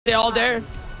They all there?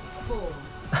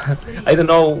 I don't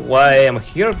know why I'm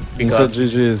here because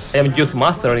GG's. I am just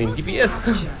master in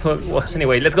DPS. So well,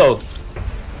 anyway, let's go.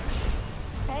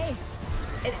 Hey,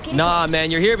 it's Nah, man,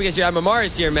 you're here because you have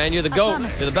Mamari's here, man. You're the GOAT.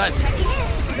 You're the best.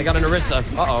 They got an Orisa.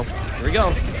 Uh-oh. Here we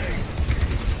go.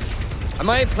 I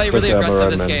might play really aggressive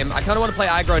this game. I kind of want to play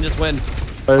aggro and just win.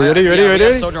 Are you ready?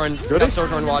 Ready? Sojourn. Got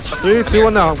Sojourn watch. 3, 2,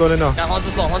 1 now. I'm going in now. Yeah, Hans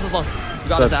is low. Hans is low. You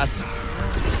got his ass.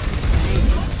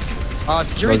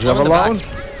 Security's low in the back.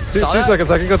 2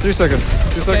 seconds. I can go 3 seconds.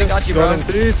 2 seconds. Got you, bro. Going in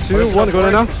 3, 2, 1. Going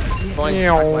in now. What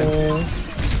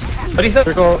is that?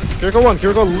 Kiriko 1.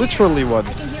 Kiriko literally 1.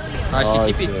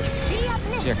 Alright, she TP.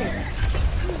 Here.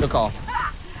 Good call.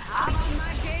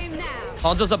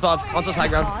 Hanzo's above. Hanzo's high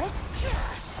ground.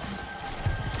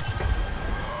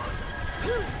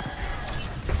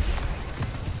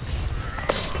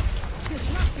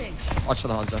 Watch for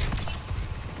the Hanzo.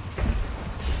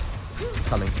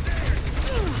 Coming.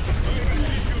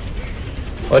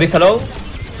 What is hello?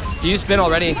 Do you spin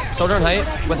already? Sojourn height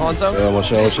with Hanzo? Yeah,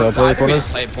 watch out. Play corners.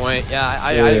 Play point. Yeah,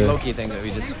 I low-key think that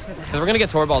we just... Because we're going to get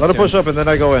Torball soon. Let him push up and then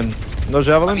I go in. No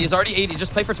javelin? He's already 80.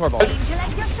 Just play for Torball.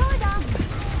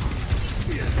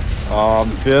 Oh,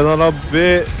 I'm feeling a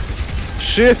bit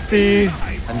shifty.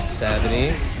 I'm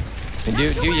 70. And do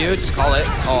you? Just call it.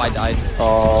 Oh, I died.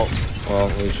 Oh, well,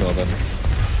 we shall then.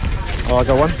 Oh, I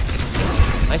got one.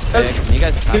 Nice pick. You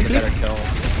guys have the better kill.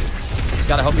 Just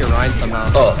gotta hope you're Ryan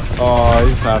somehow. Oh,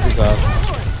 he's half.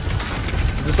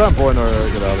 Just not point or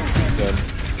get out of it. Good.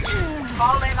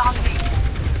 Fall in on me.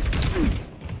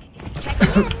 Check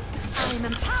it. I'm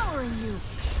empowering you.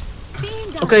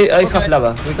 Okay, I have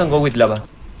lava. We can go with lava.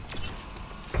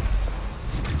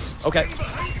 Okay.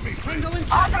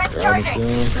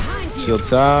 Shield's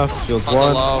half. Shield's Hanzo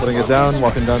 1. low. Putting it down.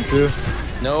 Walking down 2.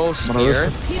 No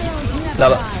spear.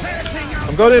 Lava.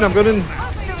 I'm going in.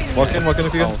 Walk in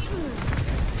if you can.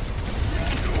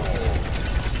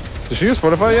 Did she use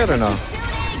Fortify yet or no?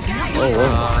 Oh,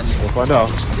 we'll find out.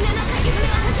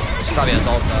 She probably has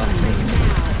ult though.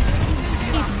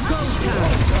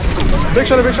 Big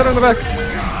shot in the back.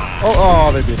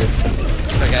 Oh, they beat it.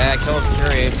 Okay, I killed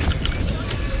Fury.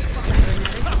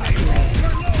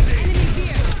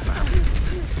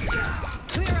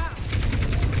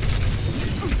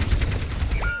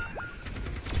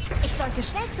 Ich sollte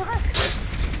schnell zurück.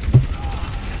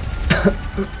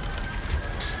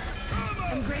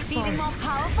 Feeling more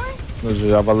powerful? No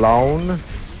javelin.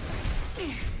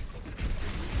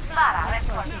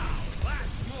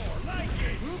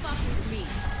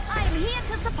 I'm here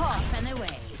to support.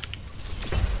 Anyway.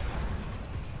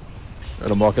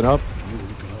 And I'm walking up.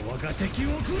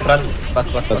 Run. Back.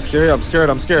 I'm scared.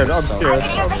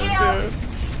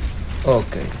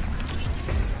 Okay.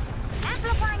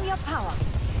 Amplifying your power.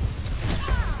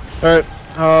 Alright,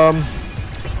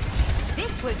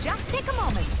 This will just take a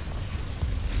moment.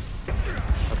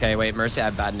 Okay, wait, Mercy, I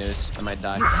have bad news. I might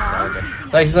die.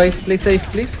 Guys, play safe,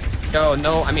 please. Yo,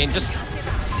 no, I mean, just...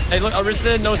 Hey, look,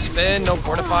 Orisa, no spin, no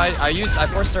fortify. I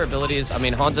force their abilities. I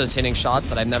mean, Hanzo is hitting shots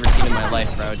that I've never seen in my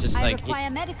life, bro. Just I like...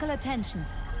 require medical attention.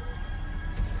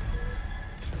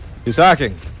 he's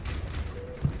hacking.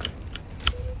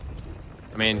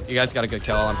 I mean, you guys got a good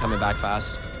kill. I'm coming back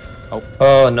fast.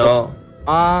 Oh no.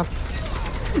 What?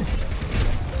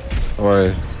 Don't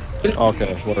worry.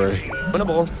 Okay, worry.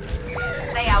 Winnable.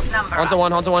 They outnumber.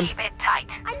 Hanzo 1. Keep it tight.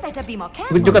 I'd better be more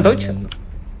careful. You can dodge?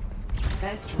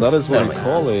 That is what we Never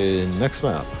call a next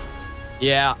map.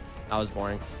 Yeah, that was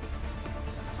boring.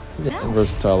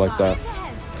 Versatile like that. 4,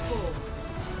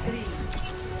 3, 2,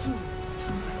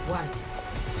 1.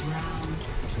 Round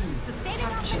 2. Sustaining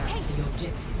Capture occupation. the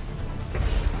objective.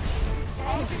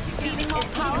 Feeling more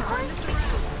powerful?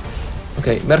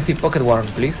 Okay, Mercy pocket warm,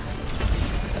 please.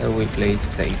 I will play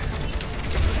safe.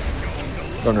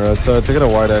 Going red side. Taking a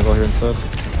wide angle here instead.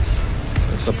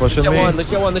 Stop pushing me.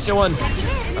 Lucio 1. You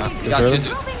got sure? Suzu.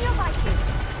 Moving your vitals.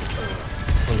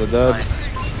 One's dead. Nice.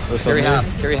 There's Carry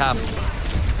somebody. half.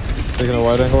 Taking a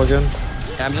wide angle again.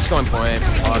 Yeah, I'm just going point.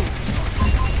 Fuck.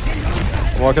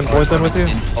 Walking point then with you.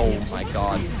 Oh my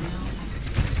god.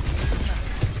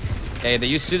 Okay, they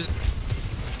use Suzu.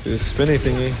 Do spinny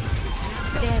thingy.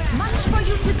 There's much for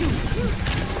you to do.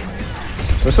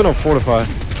 There's no fortify.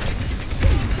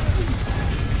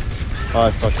 I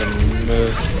fucking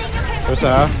missed. There's a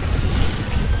half.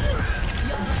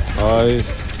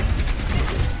 Nice.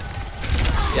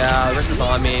 Yeah, Orisa's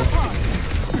on me.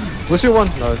 Lucio 1.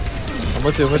 Nice. I'm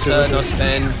with you. No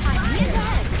spin.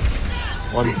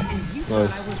 1.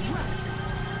 Nice.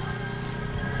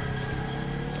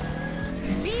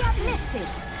 Be uplifted.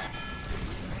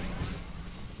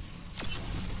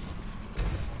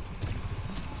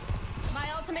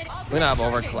 We're gonna have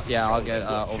overclock. Yeah, I'll get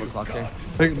overclocked here.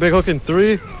 Big hook in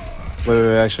 3.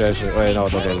 Wait, actually. Wait, no,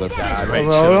 don't. right,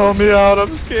 Help me out.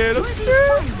 I'm scared.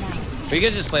 We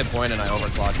could just play point and I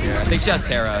overclock here. I think she has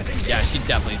Terra. Yeah, she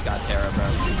definitely's got Terra, bro.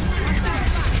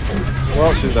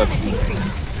 Well, she's dead.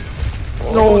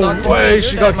 No way,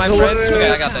 she got my killed. friend.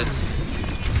 Okay, I got this.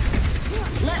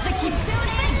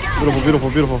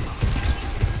 Beautiful.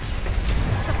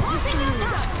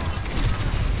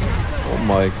 Oh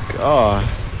my god.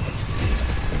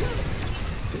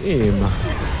 Damn.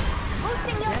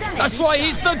 That's why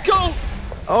he's the GOAT!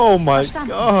 Oh my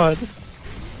god.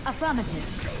 Affirmative.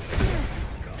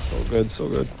 So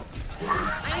good.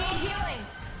 I need healing.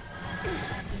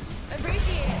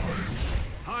 Appreciate it.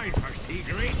 I foresee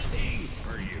great things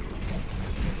for you.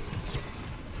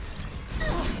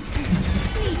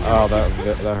 Oh,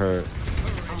 that hurt.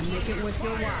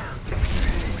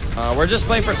 We're just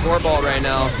playing for tour ball right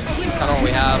now. That's kind of what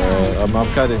we have. I'm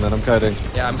kiting.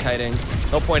 Yeah, I'm kiting.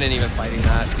 No point in even fighting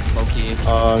that. Low key.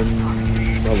 Hello.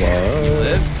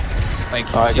 Live. Like,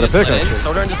 I she got a just pick, slid in. actually.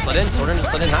 Soda just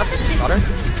slid in. Half. Got her.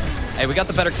 Hey, we got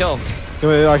the better kill.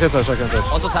 I can't touch.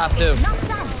 Alonso's half too.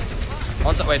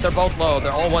 Alonso, wait, they're both low.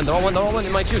 They're all one.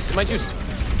 In my juice. Nice.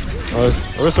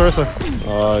 Orisa.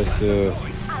 Nice.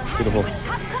 Beautiful.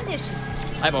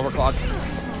 I have overclock.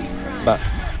 Back.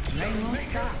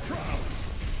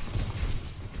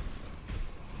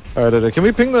 Alright, can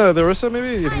we ping the Orisa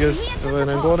maybe? If you guys have an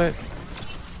angle on it?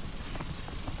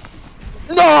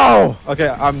 No! Okay,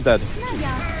 I'm dead.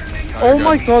 Oh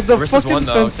my god, the Orisa's fucking one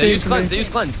though. fence They use saved cleanse. me. They use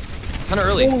cleanse. Kinda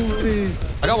early. Holy.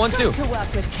 I got one too. To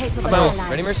work with capable Boom. allies.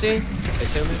 Ready, Mercy? They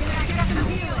sue me.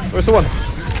 Where's the one?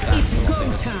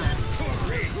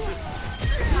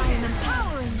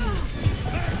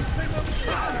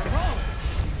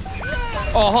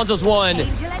 Oh, Hanzo's one.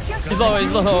 He's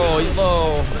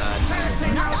low.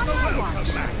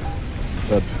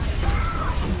 Dead.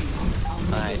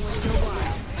 Nice.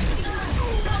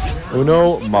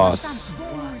 Uno mas.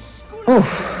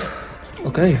 Oof.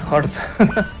 Okay, hard. 5,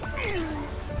 4,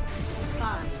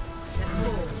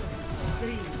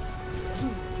 3, 2,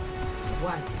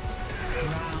 1.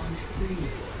 Round 3.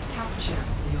 Capture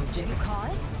the objective.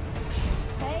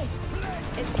 Hey,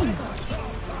 it's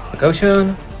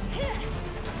Precaution.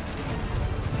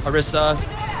 Orisa.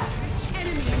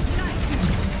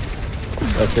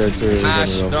 That character is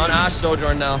Ash. unreal. They're on Ash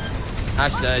Sojourn now.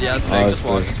 Ash dead. Yeah, it's big. That's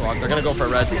Just walk. They're gonna go for a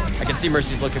res. I can see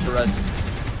Mercy's looking for res.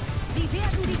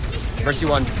 Mercy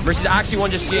one. Mercy's actually one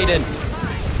just Jaden.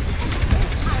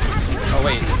 Oh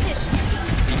wait.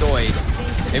 He died.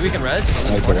 Maybe we can res?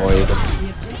 I died.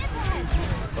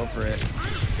 Go for it.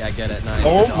 Yeah, get it. Nice.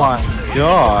 Oh Good job. my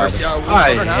god. Mercy, I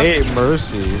Southern half. hate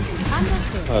Mercy.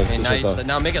 Okay,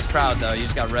 now make us proud though. You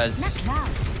just got res.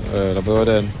 Alright, I'll go it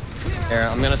in. Here,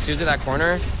 I'm gonna Suzy that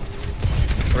corner.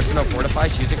 Mercy no fortify.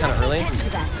 She used it kind of early.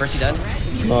 Mercy dead.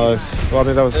 Nice. Well, I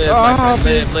mean, that was. Live, my friend.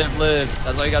 please. Live.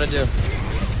 That's all you gotta do.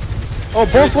 Oh,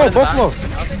 both low, both low.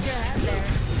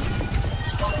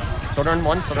 Sojourn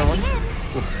one.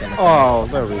 Oh,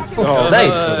 there we go.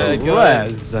 Nice. Good.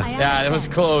 Res. Yeah, it was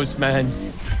close, man.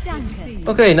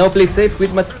 Okay, now play safe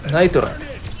with my Nitor.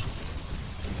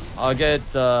 I'll get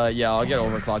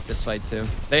overclocked this fight too.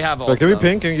 They have ults, Can we though.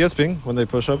 ping? Can you guys ping when they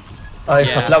push up? I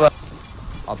Yeah. have lava.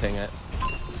 I'll ping it.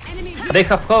 They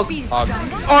have hog. Hog.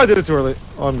 Oh, I did it too early.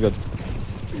 Oh, I'm good.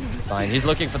 Fine. He's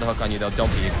looking for the hook on you though. Don't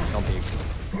peek.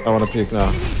 I want to peek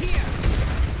now.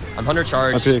 I'm under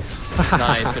charge. I peeked.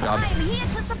 Nice, good job. I'm here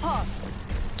to support.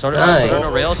 Nice. Sojourn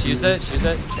no rail. She used it. She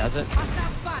has it.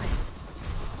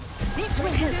 This will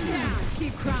help you.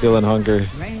 Feeling hungry.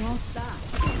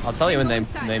 I'll tell you when they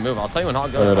move. I'll tell you when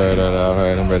hog goes.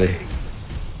 Alright, I'm ready.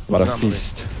 About He's a not moving.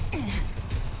 feast.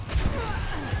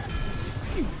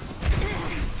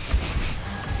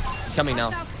 He's coming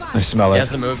now. I smell He it.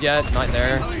 hasn't moved yet. Not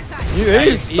there. He's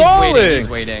He's stalling! waiting. He's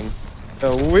waiting. A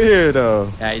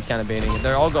weirdo. Yeah, he's kind of baiting.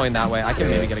 They're all going that way. I can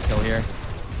maybe get a kill here.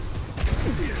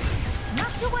 Not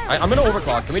to worry. I'm gonna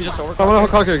overclock. Can we just I'm overclock? gonna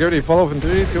hook here. Get ready. Follow up in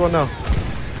 3, 2, 1 now.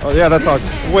 Oh, yeah, that's hog.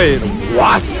 Wait,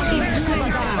 what?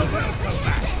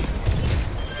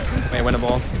 Wait,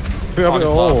 winnable. Oh,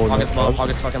 Hog is low. Hog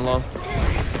is fucking low.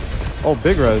 Oh,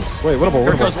 big res. Wait, what about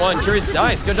Here goes one. Curious.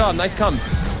 Nice. Good job. Nice come.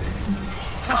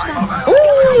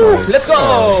 Ooh, let's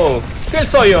go! Kill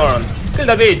Sojourn! Kill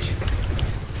the bitch!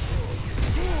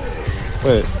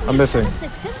 Wait, I'm missing.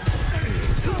 Assistance.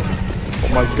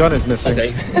 Oh, my gun is missing.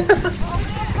 Okay.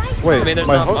 Wait, I mean, there's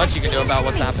my not hook. much you can do about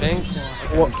what's happening.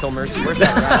 What? Kill Mercy. Where's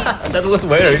that rat? That was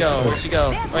Where'd she weird. go? Where'd she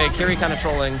go? Wait, Kiri kind of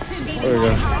trolling. There we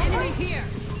go.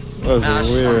 That was Ash,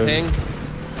 weird. ping.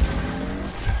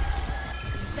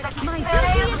 My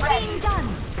duty is being done.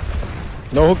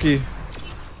 No hooky.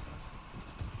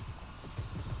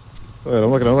 Wait,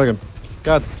 I'm looking.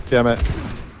 God damn it.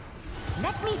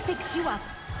 Let me fix you up.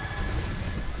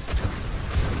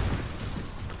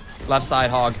 Left side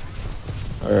hog.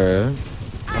 Alright.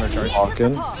 Counter charge.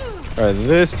 Hawking. Alright,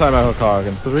 this time I hook hog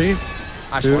in 3,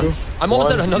 Actually, 2, I'm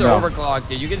almost at 1. another No. overclock,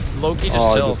 dude. You can low-key just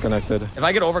Oh, I chill. disconnected. If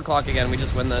I get overclock again, we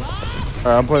just win this. Alright,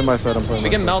 I'm playing my side. We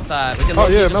can melt that. We can Oh,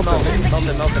 low-key yeah, just melt melt it.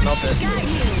 it. Melt it.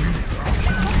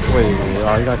 Wait,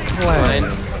 oh, you got Fine.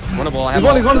 cleansed. Winnable. I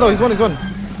have He's one though. He's one.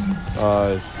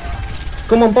 Nice.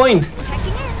 Come on point.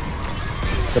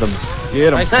 Get him. Get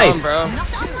him. Nice Nice. come, bro.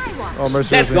 Oh,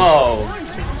 mercy. Let's go.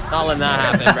 Not letting that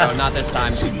happen, bro. Not this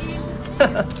time.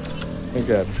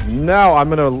 Okay. Now I'm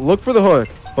gonna look for the hook,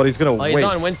 but he's gonna Oh, he's wait.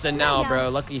 on Winston now, bro.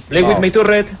 Lucky for Play you. with my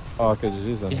turret. Oh, okay,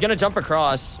 GG's then. He's gonna jump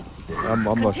across. I'm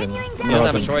looking. He doesn't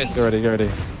have a choice. Get ready.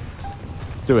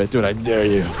 Do it, I dare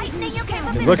you. Tightening your He's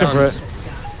capabilities. looking for comes. it.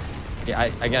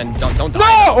 Yeah, again, don't die.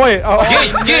 No! Wait! Oh,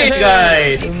 Get it,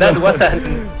 guys. That was a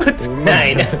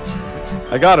 9.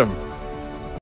 I got him.